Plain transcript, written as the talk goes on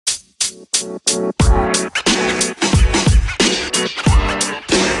We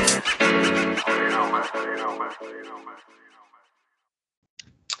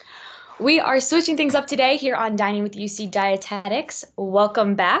are switching things up today here on Dining with UC Dietetics.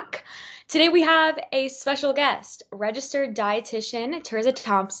 Welcome back. Today we have a special guest. Registered dietitian Tirza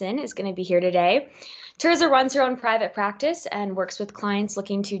Thompson is going to be here today. Tirza runs her own private practice and works with clients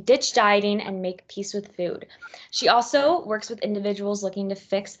looking to ditch dieting and make peace with food. She also works with individuals looking to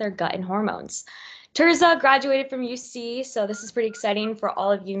fix their gut and hormones. Tirza graduated from UC, so this is pretty exciting for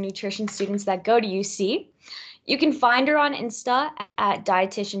all of you nutrition students that go to UC. You can find her on Insta at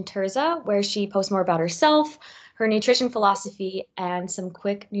Dietitian Tirza, where she posts more about herself, her nutrition philosophy, and some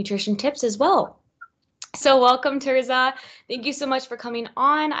quick nutrition tips as well. So welcome, Tirza. Thank you so much for coming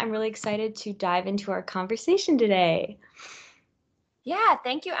on. I'm really excited to dive into our conversation today. Yeah,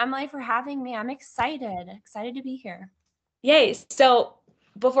 thank you, Emily, for having me. I'm excited to be here. Yay. So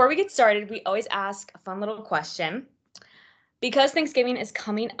before we get started, we always ask a fun little question. Because Thanksgiving is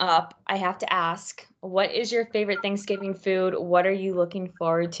coming up, I have to ask, what is your favorite Thanksgiving food? What are you looking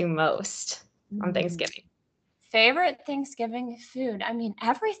forward to most on Thanksgiving? Favorite Thanksgiving food? I mean,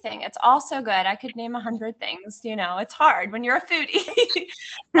 everything. It's all so good. I could name 100 things. You know, it's hard when you're a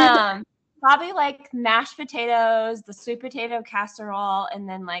foodie. Probably like mashed potatoes, the sweet potato casserole, and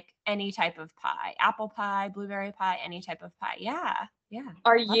then like any type of pie, apple pie, blueberry pie, any type of pie. Yeah.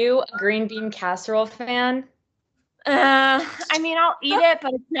 Are you a green bean casserole fan? I mean, I'll eat it,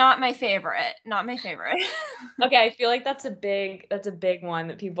 but it's not my favorite. Okay, I feel like that's a big one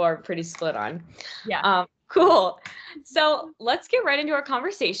that people are pretty split on. Yeah. Cool. So let's get right into our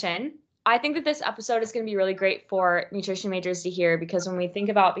conversation. I think that this episode is going to be really great for nutrition majors to hear, because when we think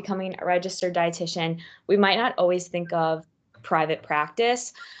about becoming a registered dietitian, we might not always think of private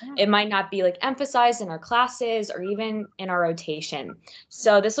practice. It might not be like emphasized in our classes or even in our rotation.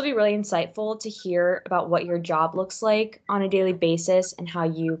 So this will be really insightful to hear about what your job looks like on a daily basis and how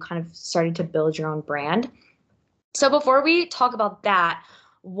you kind of started to build your own brand. So before we talk about that,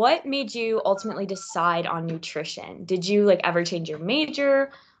 what made you ultimately decide on nutrition? Did you like ever change your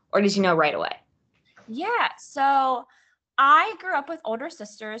major, or did you know right away? Yeah. So I grew up with older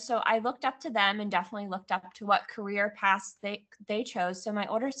sisters, so I looked up to them and definitely looked up to what career paths they chose. So my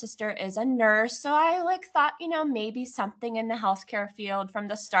older sister is a nurse, so I like thought, you know, maybe something in the healthcare field from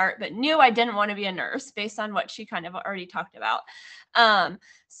the start, but knew I didn't want to be a nurse based on what she kind of already talked about.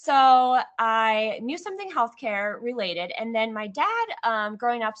 So I knew something healthcare related, and then my dad,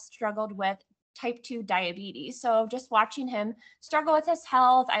 growing up, struggled with type 2 diabetes. So just watching him struggle with his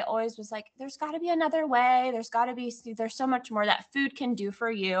health, I always was like, there's got to be another way. There's so much more that food can do for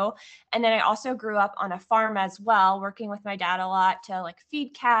you. And then I also grew up on a farm as well, working with my dad a lot to like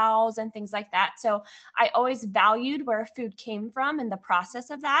feed cows and things like that. So I always valued where food came from and the process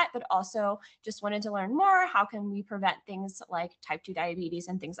of that, but also just wanted to learn more. How can we prevent things like type 2 diabetes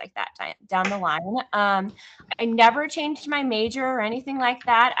and things like that down the line? I never changed my major or anything like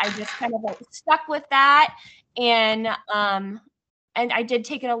that. I just kind of like stuck with that. And I did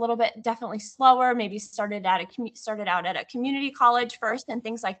take it a little bit, definitely slower, maybe started out at a community college first and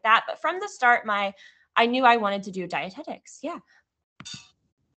things like that. But from the start, I knew I wanted to do dietetics. Yeah.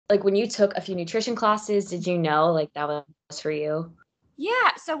 Like when you took a few nutrition classes, did you know like that was for you?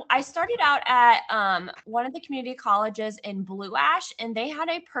 Yeah, so I started out at one of the community colleges in Blue Ash, and they had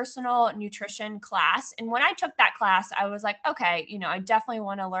a personal nutrition class. And when I took that class, I was like, okay, you know, I definitely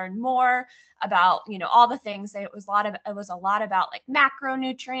want to learn more about, you know, all the things. It was a lot about like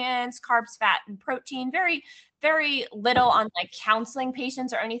macronutrients, carbs, fat, and protein. Very, very little on like counseling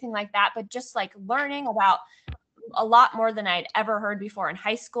patients or anything like that, but just like learning about a lot more than I'd ever heard before in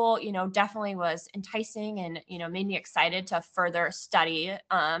high school, you know, definitely was enticing and, you know, made me excited to further study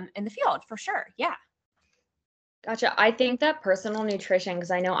in the field for sure. Yeah. Gotcha. I think that personal nutrition, because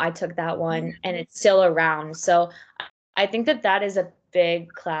I know I took that one and it's still around. So I think that that is a big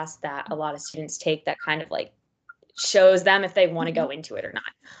class that a lot of students take that kind of like shows them if they want to go into it or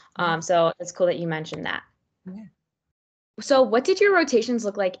not. So it's cool that you mentioned that. Yeah. So what did your rotations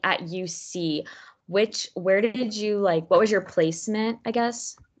look like at UC? Where did you like, what was your placement, I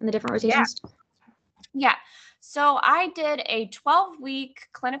guess, in the different rotations? Yeah. So I did a 12-week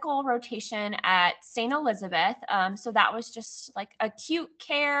clinical rotation at St. Elizabeth. So that was just like acute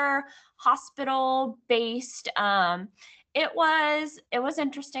care, hospital based. It was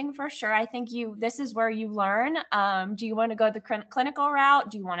interesting for sure. I think this is where you learn. Do you want to go the clinical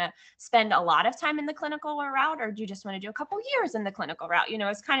route? Do you want to spend a lot of time in the clinical route, or do you just want to do a couple years in the clinical route? You know,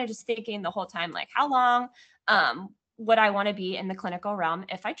 it's kind of just thinking the whole time, like how long would I want to be in the clinical realm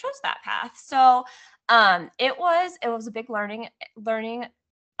if I chose that path? So it was a big learning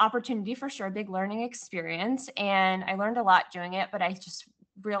opportunity for sure, big learning experience. And I learned a lot doing it, but I just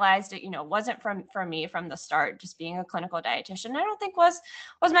realized it, wasn't for me from the start. Just being a clinical dietitian, I don't think was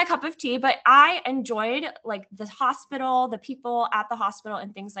my cup of tea, but I enjoyed like the hospital, the people at the hospital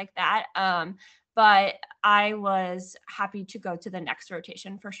and things like that. But I was happy to go to the next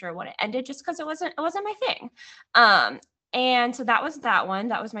rotation for sure when it ended, just because it wasn't my thing. And so that was that one.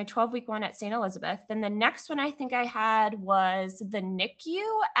 That was my 12-week one at St. Elizabeth. Then the next one I think I had was the NICU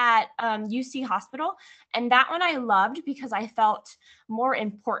at UC Hospital. And that one I loved because I felt more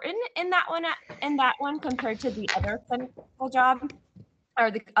important in that one compared to the other clinical job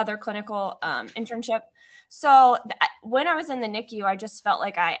or the other clinical internship. So when I was in the NICU, I just felt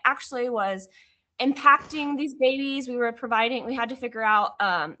like I actually was impacting these babies. We had to figure out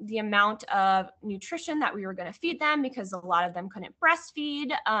the amount of nutrition that we were going to feed them, because a lot of them couldn't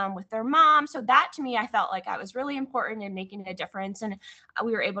breastfeed with their mom. So that, to me, I felt like I was really important in making a difference. And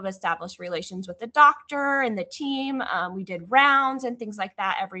we were able to establish relations with the doctor and the team. We did rounds and things like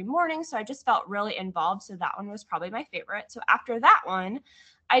that every morning. So I just felt really involved. So that one was probably my favorite. So after that one,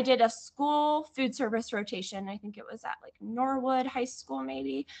 I did a school food service rotation. I think it was at like Norwood High School,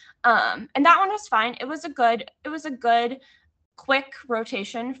 maybe. And that one was fine. It was a good, quick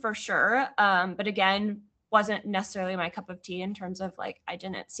rotation for sure. But again, wasn't necessarily my cup of tea in terms of like, I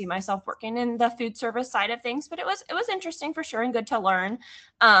didn't see myself working in the food service side of things, but it was interesting for sure and good to learn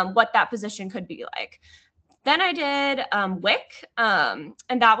what that position could be like. Then I did WIC, and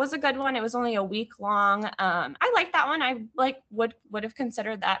that was a good one. It was only a week long. I liked that one. I would have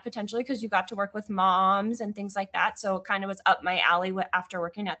considered that potentially, because you got to work with moms and things like that. So it kind of was up my alley after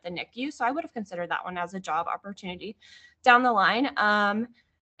working at the NICU. So I would have considered that one as a job opportunity down the line.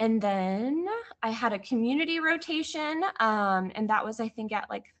 And then I had a community rotation, and that was, I think, at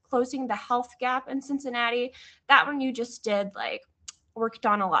like Closing the Health Gap in Cincinnati. That one you just did like worked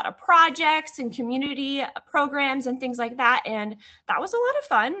on a lot of projects and community programs and things like that. And that was a lot of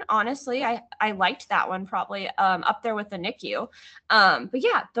fun. Honestly, I liked that one, probably up there with the NICU. But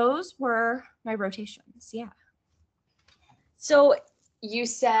yeah, those were my rotations. Yeah. So you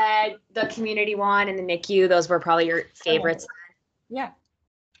said the community one and the NICU, those were probably your favorites. Yeah.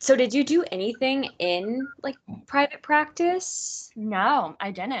 So did you do anything in like private practice? No,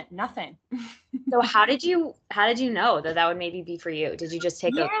 I didn't. Nothing. So how did you know that would maybe be for you? Did you just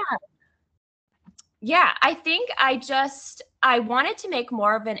take Yeah, I think I wanted to make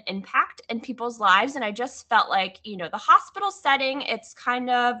more of an impact in people's lives. And I just felt like, the hospital setting, it's kind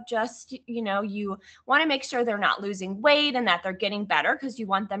of just, you want to make sure they're not losing weight and that they're getting better, because you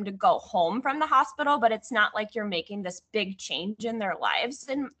want them to go home from the hospital, but it's not like you're making this big change in their lives.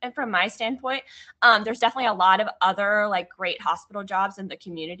 And from my standpoint, there's definitely a lot of other like great hospital jobs in the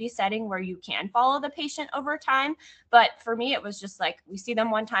community setting where you can follow the patient over time. But for me, it was just like, we see them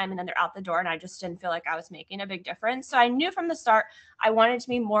one time and then they're out the door, and I just didn't feel like I was making a big difference. So I knew from the start, I wanted to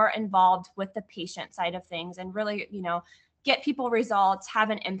be more involved with the patient side of things and really, get people results, have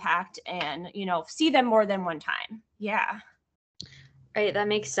an impact, and, see them more than one time. Yeah. Right, that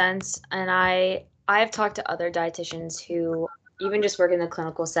makes sense. And I've talked to other dietitians who even just work in the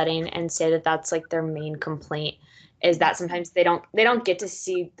clinical setting and say that that's like their main complaint, is that sometimes they don't get to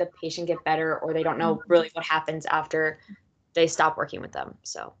see the patient get better, or they don't know really what happens after they stop working with them.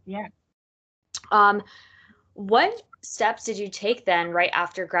 So yeah. What steps did you take then right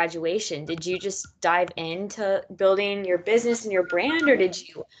after graduation? Did you just dive into building your business and your brand, or did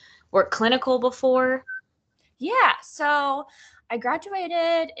you work clinical before? Yeah. So I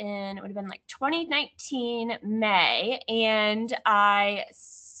graduated in, it would have been like 2019 May, and I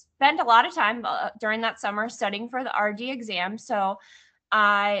spent a lot of time during that summer studying for the RD exam. So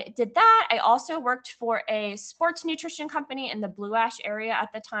I did that. I also worked for a sports nutrition company in the Blue Ash area at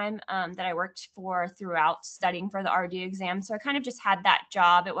the time that I worked for throughout studying for the RD exam. So I kind of just had that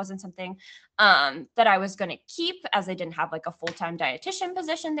job. It wasn't something that I was going to keep, as they didn't have like a full-time dietitian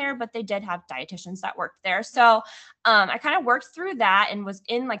position there, but they did have dietitians that worked there. So I kind of worked through that and was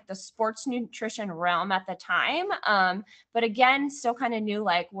in like the sports nutrition realm at the time. But again, still kind of knew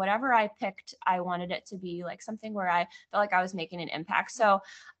like whatever I picked, I wanted it to be like something where I felt like I was making an impact. So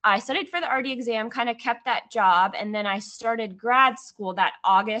I studied for the RD exam, kind of kept that job. And then I started grad school that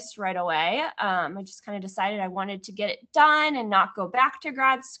August right away. I just kind of decided I wanted to get it done and not go back to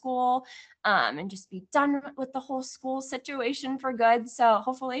grad school, and just be done with the whole school situation for good. So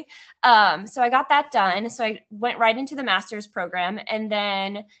hopefully, so I got that done. So I went right into the master's program. And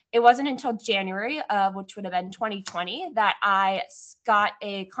then it wasn't until January, which would have been 2020, that I got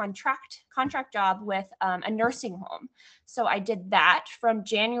a contract job with a nursing home. So I did that from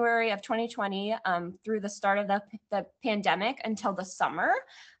January of 2020 through the start of the pandemic until the summer.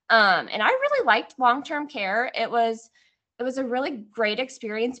 And I really liked long-term care. It was a really great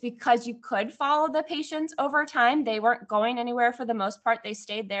experience because you could follow the patients over time. They weren't going anywhere for the most part. They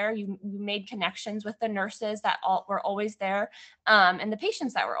stayed there. You made connections with the nurses that were always there, and the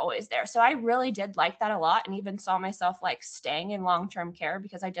patients that were always there. So I really did like that a lot, and even saw myself like staying in long-term care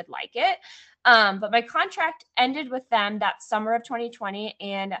because I did like it. But my contract ended with them that summer of 2020,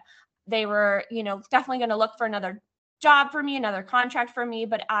 and they were, definitely going to look for another job for me, another contract for me.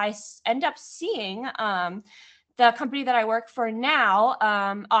 But I end up seeing the company that I work for now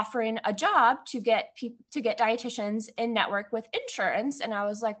offering a job to get dietitians in network with insurance. And I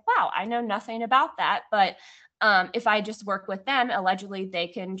was like, wow, I know nothing about that. But if I just work with them, allegedly they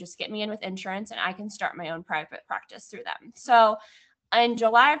can just get me in with insurance and I can start my own private practice through them. So in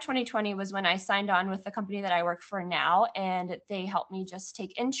July of 2020 was when I signed on with the company that I work for now, and they helped me just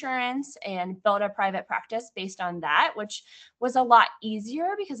take insurance and build a private practice based on that, which was a lot easier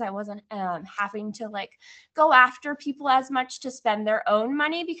because I wasn't having to like go after people as much to spend their own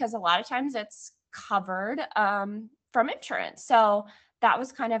money, because a lot of times it's covered from insurance. So that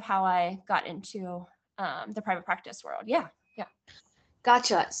was kind of how I got into the private practice world. Yeah.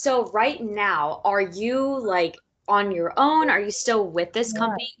 Gotcha. So right now, are you like on your own? Are you still with this Yeah.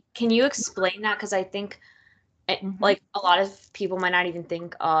 company? Can you explain that? Because I think Mhm. like a lot of people might not even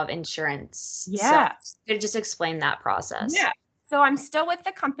think of insurance. So Yeah. could you just explain that process? Yeah. So I'm still with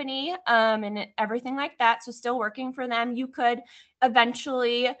the company and everything like that. So still working for them. You could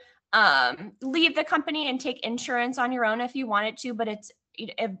eventually leave the company and take insurance on your own if you wanted to, but it's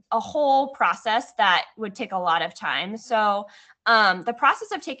a whole process that would take a lot of time. So the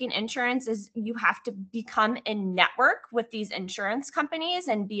process of taking insurance is you have to become in network with these insurance companies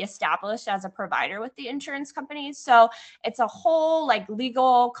and be established as a provider with the insurance companies. So it's a whole like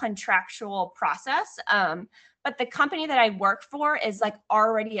legal contractual process. But the company that I work for is like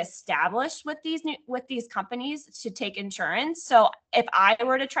already established with these companies to take insurance. So if I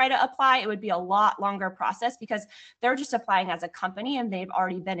were to try to apply, it would be a lot longer process because they're just applying as a company and they've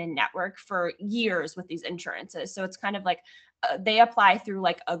already been in network for years with these insurances. So it's kind of like they apply through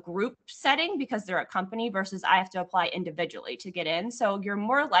like a group setting because they're a company versus I have to apply individually to get in. So you're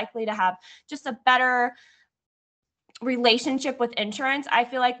more likely to have just a better relationship with insurance, I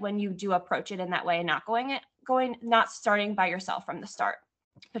feel like, when you do approach it in that way and not starting by yourself from the start,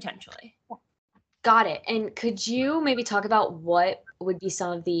 potentially. Got it. And could you maybe talk about what would be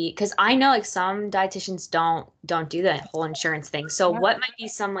some of the, because I know like some dietitians don't do the whole insurance thing. So Yeah. what might be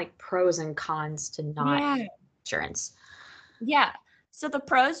some like pros and cons to not Yeah. insurance? Yeah. So the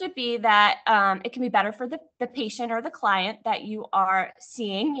pros would be that it can be better for the patient or the client that you are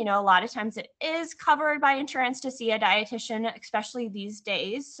seeing. A lot of times it is covered by insurance to see a dietitian, especially these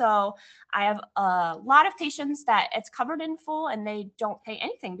days. So I have a lot of patients that it's covered in full and they don't pay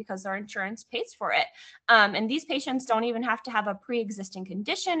anything because their insurance pays for it. And these patients don't even have to have a pre-existing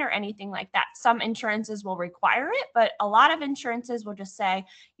condition or anything like that. Some insurances will require it, but a lot of insurances will just say,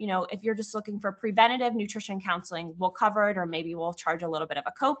 if you're just looking for preventative nutrition counseling, we'll cover it, or maybe we'll charge a little bit of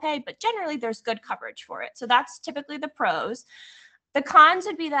a copay, but generally there's good coverage for it. So that's typically the pros. The cons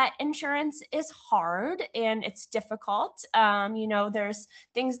would be that insurance is hard and it's difficult. There's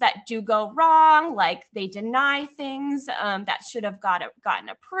things that do go wrong, like they deny things that should have gotten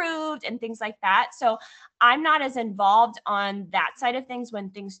approved and things like that. So I'm not as involved on that side of things when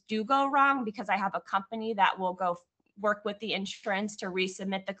things do go wrong because I have a company that will go work with the insurance to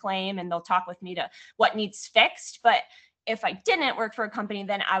resubmit the claim, and they'll talk with me to what needs fixed. But if I didn't work for a company,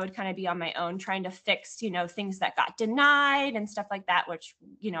 then I would kind of be on my own trying to fix, things that got denied and stuff like that, which,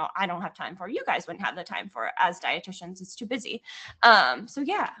 I don't have time for. You guys wouldn't have the time for it as dietitians. It's too busy. So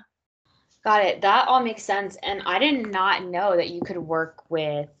yeah. Got it. That all makes sense. And I did not know that you could work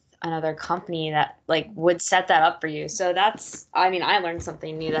with another company that like would set that up for you. So I mean, I learned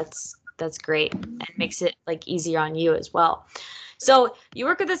something new. That's great and makes it like easier on you as well. So you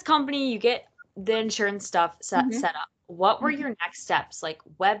work with this company, you get the insurance stuff Mhm. set up. What were your next steps? Like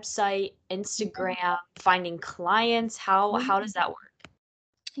website, Instagram, finding clients? How does that work?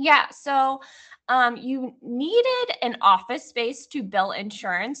 Yeah. So you needed an office space to bill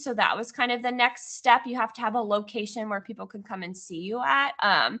insurance. So that was kind of the next step. You have to have a location where people can come and see you at.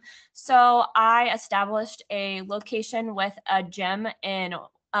 So I established a location with a gym in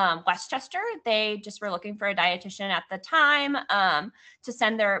Westchester. They just were looking for a dietitian at the time to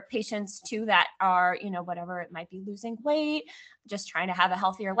send their patients to that are, whatever it might be, losing weight, just trying to have a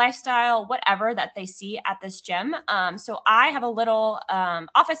healthier lifestyle, whatever that they see at this gym. So I have a little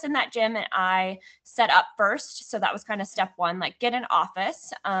office in that gym, and I set up first. So that was kind of step one, like get an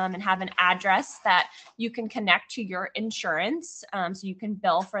office and have an address that you can connect to your insurance. So you can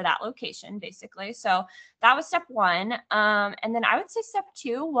bill for that location, basically. So that was step one. And then I would say step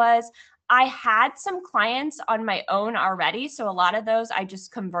two was I had some clients on my own already. So a lot of those I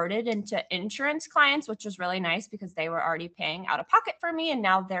just converted into insurance clients, which was really nice because they were already paying out of pocket for me and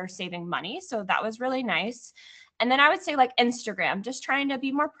now they're saving money. So that was really nice. And then I would say like Instagram, just trying to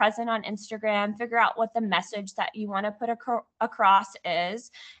be more present on Instagram, figure out what the message that you want to put across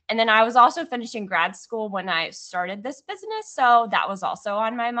is. And then I was also finishing grad school when I started this business. So that was also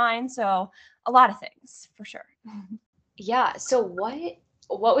on my mind. So a lot of things for sure. Yeah. So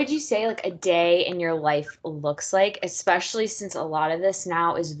what would you say like a day in your life looks like, especially since a lot of this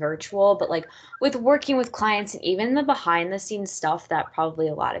now is virtual, but like with working with clients and even the behind the scenes stuff that probably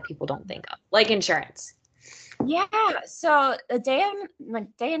a lot of people don't think of, like insurance? Yeah. So my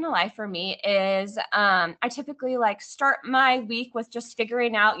day in the life for me is I typically like start my week with just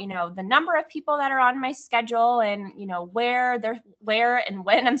figuring out, the number of people that are on my schedule and, where and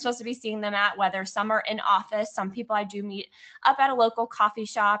when I'm supposed to be seeing them at, whether some are in office, some people I do meet up at a local coffee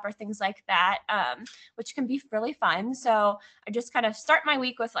shop or things like that, which can be really fun. So I just kind of start my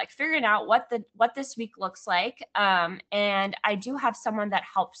week with like figuring out what this week looks like. And I do have someone that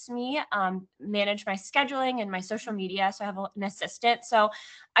helps me manage my scheduling and my social media. So I have an assistant. So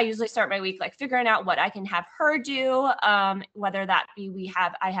I usually start my week like figuring out what I can have her do, whether that be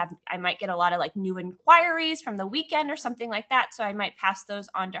I might get a lot of like new inquiries from the weekend or something like that. So I might pass those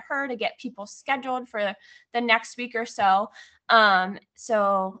on to her to get people scheduled for the next week or so.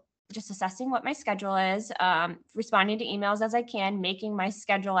 So just assessing what my schedule is, responding to emails as I can, making my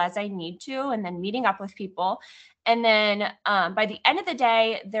schedule as I need to, and then meeting up with people. And then by the end of the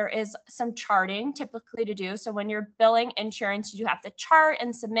day, there is some charting typically to do. So when you're billing insurance, you do have to chart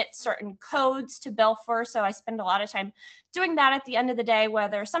and submit certain codes to bill for. So I spend a lot of time doing that at the end of the day,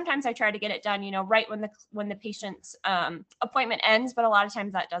 whether sometimes I try to get it done, right when the patient's appointment ends, but a lot of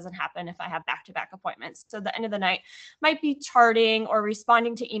times that doesn't happen if I have back-to-back appointments. So the end of the night might be charting or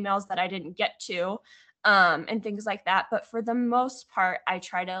responding to emails that I didn't get to and things like that. But for the most part, I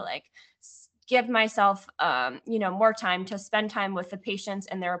try to like give myself, more time to spend time with the patients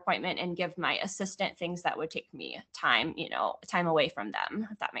and their appointment and give my assistant things that would take me time, time away from them,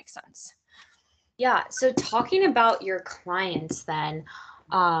 if that makes sense. Yeah. So talking about your clients then,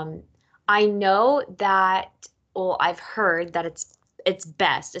 I know that, well, I've heard that it's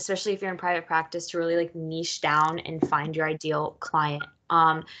best, especially if you're in private practice, to really like niche down and find your ideal client.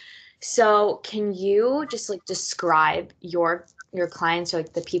 So can you just like describe your clients or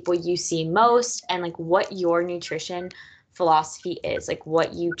like the people you see most and like what your nutrition philosophy is, like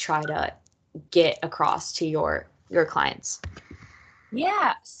what you try to get across to your clients?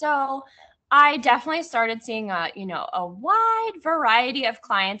 Yeah. So I definitely started seeing a wide variety of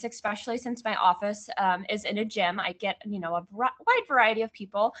clients, especially since my office is in a gym. I get, wide variety of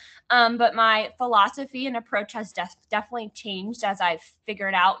people. But my philosophy and approach has definitely changed as I've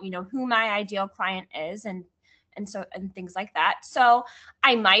figured out, who my ideal client is and things like that. So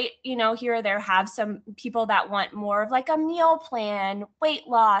I might, here or there have some people that want more of like a meal plan, weight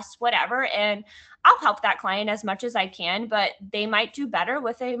loss, whatever. And I'll help that client as much as I can, but they might do better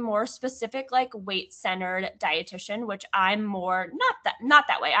with a more specific, like weight centered dietitian, which I'm more not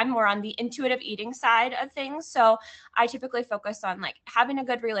that way. I'm more on the intuitive eating side of things. So I typically focus on like having a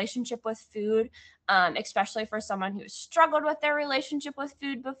good relationship with food, especially for someone who's struggled with their relationship with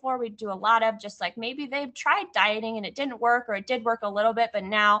food before. We do a lot of just like maybe they've tried dieting and it didn't work, or it did work a little bit, but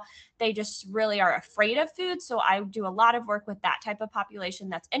now they just really are afraid of food. So I do a lot of work with that type of population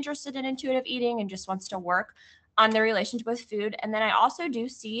that's interested in intuitive eating and just wants to work on their relationship with food. And then I also do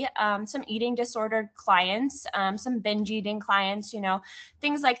see some eating disordered clients, some binge eating clients,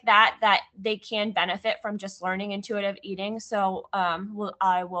 things like that, that they can benefit from just learning intuitive eating. So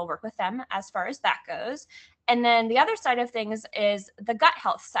I will work with them as far as that goes. And then the other side of things is the gut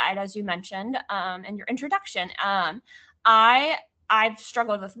health side, as you mentioned in your introduction. I've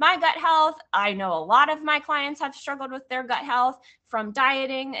struggled with my gut health. I know a lot of my clients have struggled with their gut health from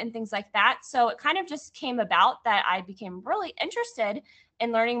dieting and things like that. So it kind of just came about that I became really interested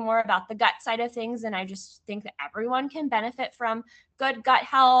in learning more about the gut side of things. And I just think that everyone can benefit from good gut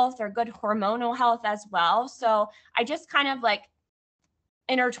health or good hormonal health as well. So I just kind of like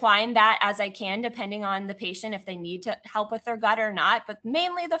intertwine that as I can, depending on the patient, if they need to help with their gut or not. But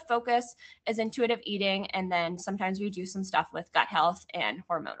mainly the focus is intuitive eating. And then sometimes we do some stuff with gut health and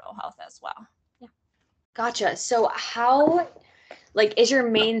hormonal health as well. Yeah. Gotcha. So how, like, is your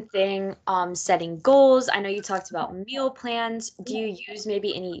main thing setting goals? I know you talked about meal plans. Do you use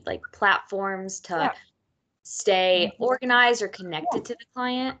maybe any like platforms to stay organized or connected to the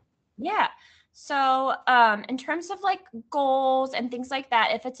client? Yeah. So, in terms of like goals and things like that,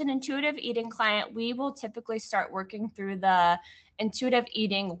 if it's an intuitive eating client, we will typically start working through the intuitive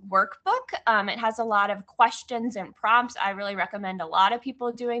eating workbook. It has a lot of questions and prompts. I really recommend a lot of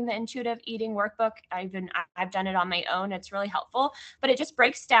people doing the intuitive eating workbook. I've done it on my own. It's really helpful, but it just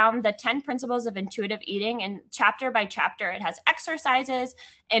breaks down the 10 principles of intuitive eating, and chapter by chapter, it has exercises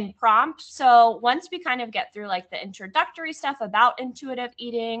and prompts. So once we kind of get through like the introductory stuff about intuitive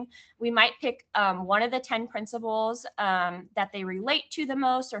eating, we might pick one of the 10 principles that they relate to the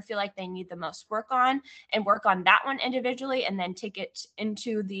most or feel like they need the most work on, and work on that one individually, and then take it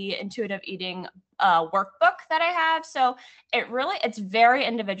into the intuitive eating workbook that I have. So it's very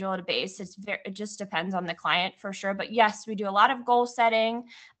individual to base. It just depends on the client for sure. But yes, we do a lot of goal setting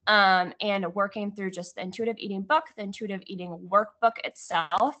and working through just the intuitive eating book, the intuitive eating workbook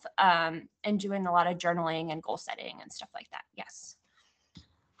itself, and doing a lot of journaling and goal setting and stuff like that. Yes.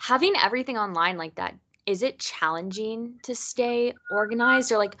 Having everything online like that, is it challenging to stay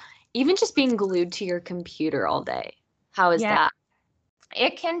organized, or like even just being glued to your computer all day? How is that?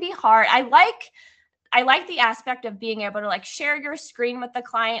 It can be hard. I like the aspect of being able to like share your screen with the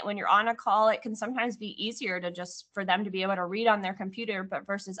client when you're on a call. It can sometimes be easier to just for them to be able to read on their computer, but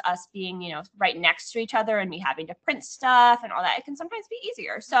versus us being, right next to each other and me having to print stuff and all that, it can sometimes be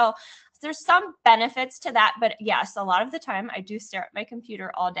easier. So there's some benefits to that, but yes, a lot of the time I do stare at my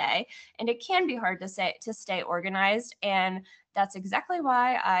computer all day, and it can be hard to stay organized. And that's exactly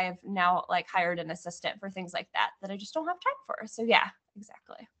why I've now like hired an assistant for things like that I just don't have time for. So yeah,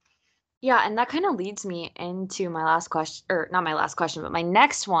 exactly. Yeah, and that kind of leads me into my last question, or not my last question, but my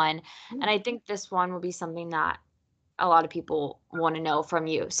next one. And I think this one will be something that a lot of people want to know from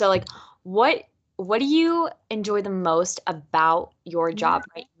you. So like what do you enjoy the most about your job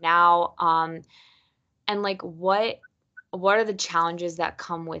right now? And like what are the challenges that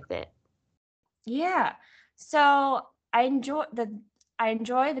come with it? Yeah. So I enjoy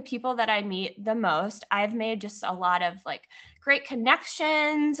the people that I meet the most. I've made just a lot of like great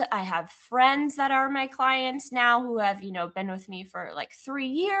connections. I have friends that are my clients now who have, been with me for like 3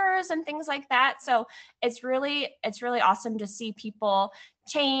 years and things like that. So it's really awesome to see people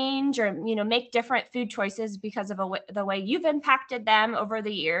change or make different food choices because of the way you've impacted them over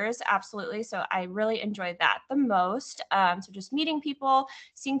the years. Absolutely. So I really enjoy that the most. So just meeting people,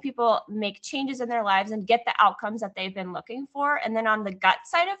 seeing people make changes in their lives and get the outcomes that they've been looking for. And then on the gut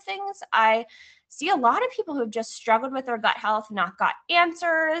side of things, I see a lot of people who've just struggled with their gut health, not got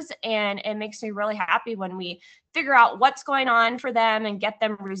answers. And it makes me really happy when we figure out what's going on for them and get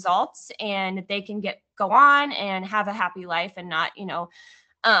them results, and they can go on and have a happy life and not,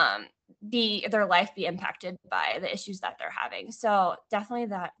 their life be impacted by the issues that they're having. So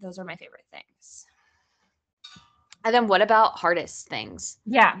definitely those are my favorite things. And then what about hardest things?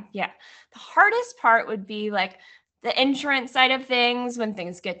 Yeah. The hardest part would be like the insurance side of things, when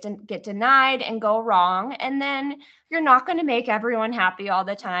things get denied and go wrong. And then you're not going to make everyone happy all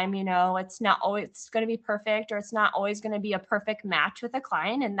the time. It's not always going to be perfect, or it's not always going to be a perfect match with a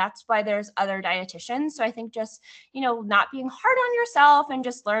client. And that's why there's other dietitians. So I think just, not being hard on yourself and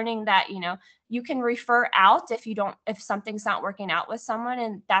just learning that, you can refer out if something's not working out with someone,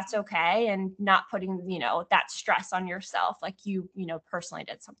 and that's okay. And not putting, that stress on yourself. Like you personally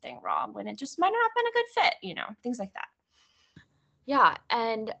did something wrong when it just might not have been a good fit, things like that. Yeah,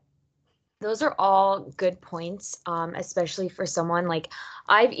 and those are all good points, especially for someone like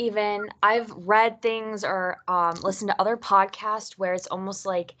I've read things or listened to other podcasts where it's almost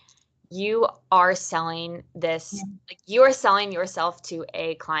like you are selling this, like you are selling yourself to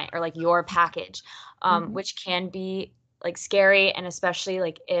a client, or like your package, which can be like scary, and especially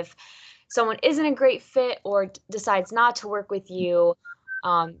like if someone isn't a great fit or decides not to work with you,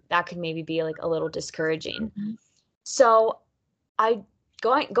 that could maybe be like a little discouraging. So I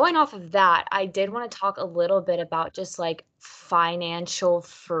going off of that, I did want to talk a little bit about just like financial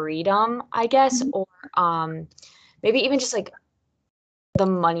freedom, I guess, or maybe even just like the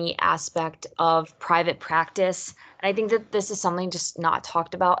money aspect of private practice. And I think that this is something just not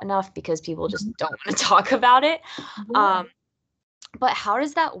talked about enough because people just don't want to talk about it. But how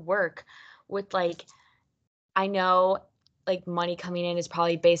does that work with like, I know like money coming in is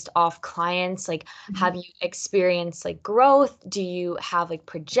probably based off clients. Like, have you experienced like growth? Do you have like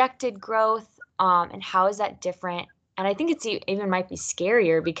projected growth? And how is that different? And I think it's even might be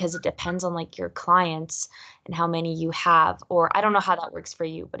scarier because it depends on like your clients and how many you have. Or I don't know how that works for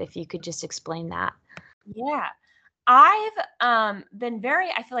you, but if you could just explain that. Yeah. I've been very,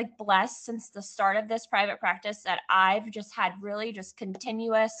 I feel like, blessed since the start of this private practice that I've just had really just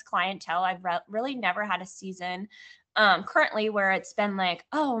continuous clientele. I've really never had a season currently where it's been like,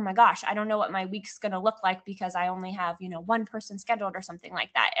 oh my gosh, I don't know what my week's going to look like because I only have, one person scheduled or something like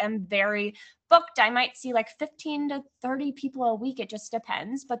that. I'm very booked. I might see like 15 to 30 people a week. It just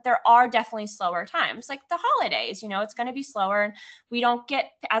depends. But there are definitely slower times, like the holidays, it's going to be slower. And we don't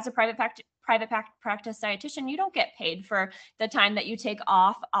get, as a practice dietitian, you don't get paid for the time that you take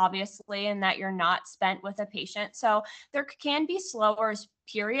off, obviously, and that you're not spent with a patient. So there can be slower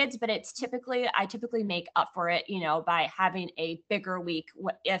periods, but I typically make up for it, by having a bigger week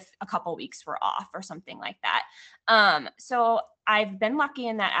if a couple weeks were off or something like that. So I've been lucky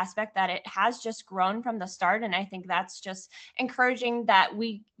in that aspect that it has just grown from the start. And I think that's just encouraging that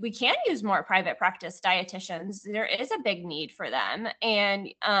we can use more private practice dietitians. There is a big need for them.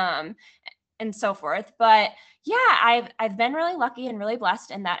 And so forth. But yeah, I've been really lucky and really blessed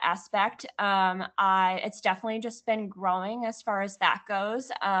in that aspect. It's definitely just been growing as far as that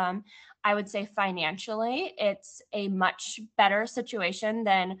goes. I would say financially, it's a much better situation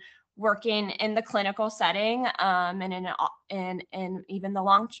than working in the clinical setting, and in even the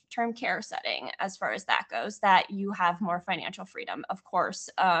long-term care setting. As far as that goes, that you have more financial freedom, of course,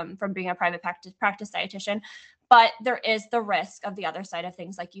 from being a private practice dietitian. But there is the risk of the other side of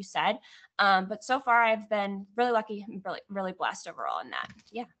things, like you said. But so far, I've been really lucky and really, really blessed overall in that.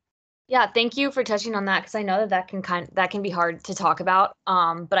 Yeah. Yeah, thank you for touching on that because I know that that can be hard to talk about.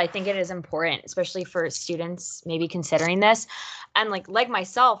 But I think it is important, especially for students maybe considering this. And like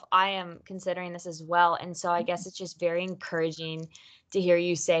myself, I am considering this as well. And so I guess it's just very encouraging to hear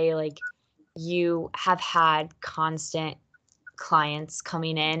you say like you have had constant clients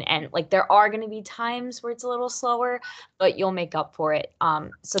coming in, and like there are going to be times where it's a little slower, but you'll make up for it.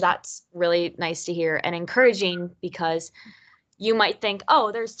 So that's really nice to hear and encouraging because you might think,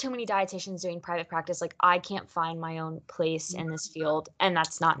 oh, there's too many dietitians doing private practice. Like I can't find my own place in this field. And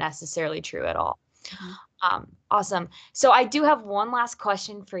that's not necessarily true at all. Awesome. So I do have one last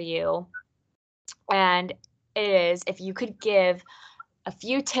question for you. And it is if you could give a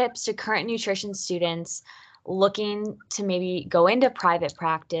few tips to current nutrition students looking to maybe go into private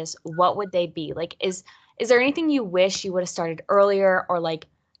practice, what would they be? Like, is there anything you wish you would have started earlier or like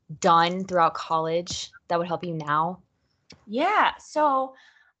done throughout college that would help you now? Yeah. So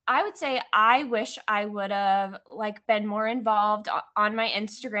I would say I wish I would have like been more involved on my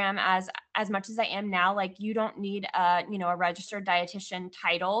Instagram as much as I am now. Like you don't need a registered dietitian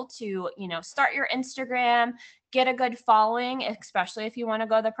title to, start your Instagram, get a good following, especially if you want to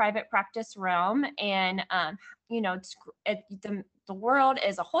go the private practice realm. And the world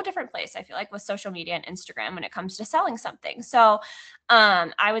is a whole different place, I feel like, with social media and Instagram when it comes to selling something. So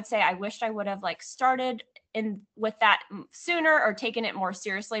I would say I wished I would have like started in with that sooner or taken it more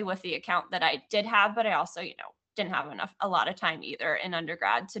seriously with the account that I did have, but I also, didn't have a lot of time either in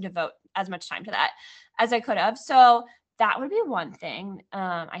undergrad to devote as much time to that as I could have. So that would be one thing.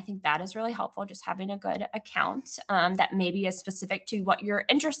 I think that is really helpful, just having a good account that maybe is specific to what you're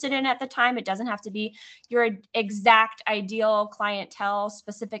interested in at the time. It doesn't have to be your exact ideal clientele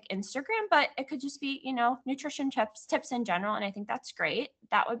specific Instagram, but it could just be, nutrition tips in general. And I think that's great.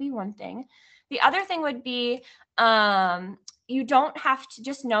 That would be one thing. The other thing would be you don't have to,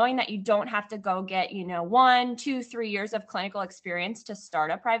 just knowing that you don't have to go get, 1, 2, 3 years of clinical experience to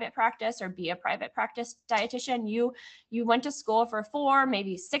start a private practice or be a private practice dietitian. You went to school for 4,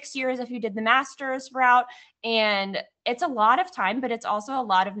 maybe 6 years if you did the master's route. And it's a lot of time, but it's also a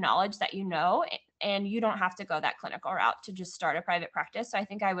lot of knowledge that and you don't have to go that clinical route to just start a private practice. So I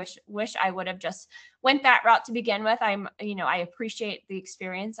think I wish I would have just went that route to begin with. I appreciate the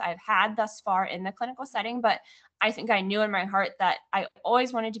experience I've had thus far in the clinical setting, but I think I knew in my heart that I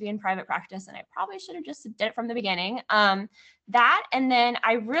always wanted to be in private practice, and I probably should have just did it from the beginning. That, and then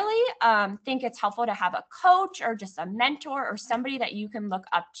I really think it's helpful to have a coach or just a mentor or somebody that you can look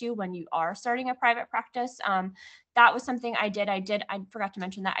up to when you are starting a private practice. That was something I did. I forgot to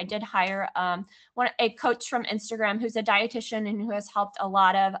mention that I did hire a coach from Instagram who's a dietitian and who has helped a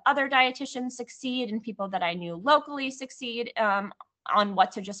lot of other dietitians succeed and people that I knew locally succeed on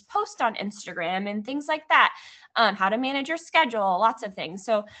what to just post on Instagram and things like that, how to manage your schedule, lots of things.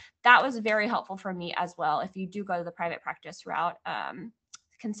 So that was very helpful for me as well if you do go to the private practice route,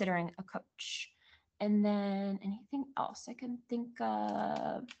 considering a coach. And then anything else I can think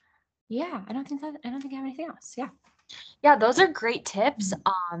of? Yeah, I don't think I have anything else. Yeah. Yeah, those are great tips.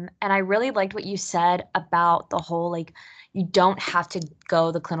 And I really liked what you said about the whole like you don't have to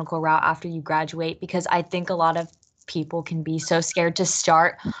go the clinical route after you graduate because I think a lot of people can be so scared to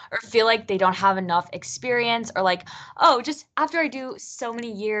start or feel like they don't have enough experience or like, oh, just after I do so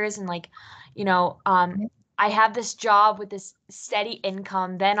many years and like, you know, I have this job with this steady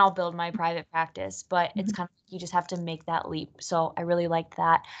income, then I'll build my private practice. But it's kind of you just have to make that leap. So I really liked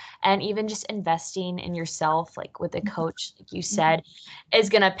that. And even just investing in yourself, like with a coach, like you said, is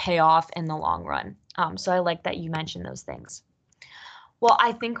going to pay off in the long run. So I like that you mentioned those things. Well,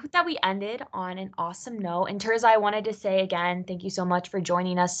 I think that we ended on an awesome note. And Terza, I wanted to say again, thank you so much for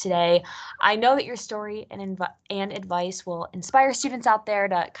joining us today. I know that your story and advice will inspire students out there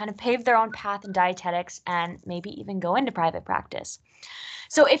to kind of pave their own path in dietetics and maybe even go into private practice.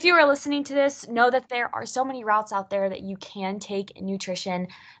 So if you are listening to this, know that there are so many routes out there that you can take in nutrition,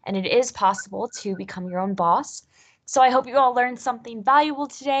 and it is possible to become your own boss. So I hope you all learned something valuable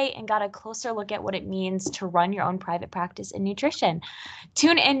today and got a closer look at what it means to run your own private practice in nutrition.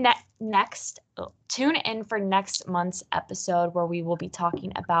 Tune in tune in for next month's episode where we will be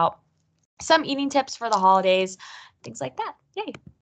talking about some eating tips for the holidays, things like that. Yay.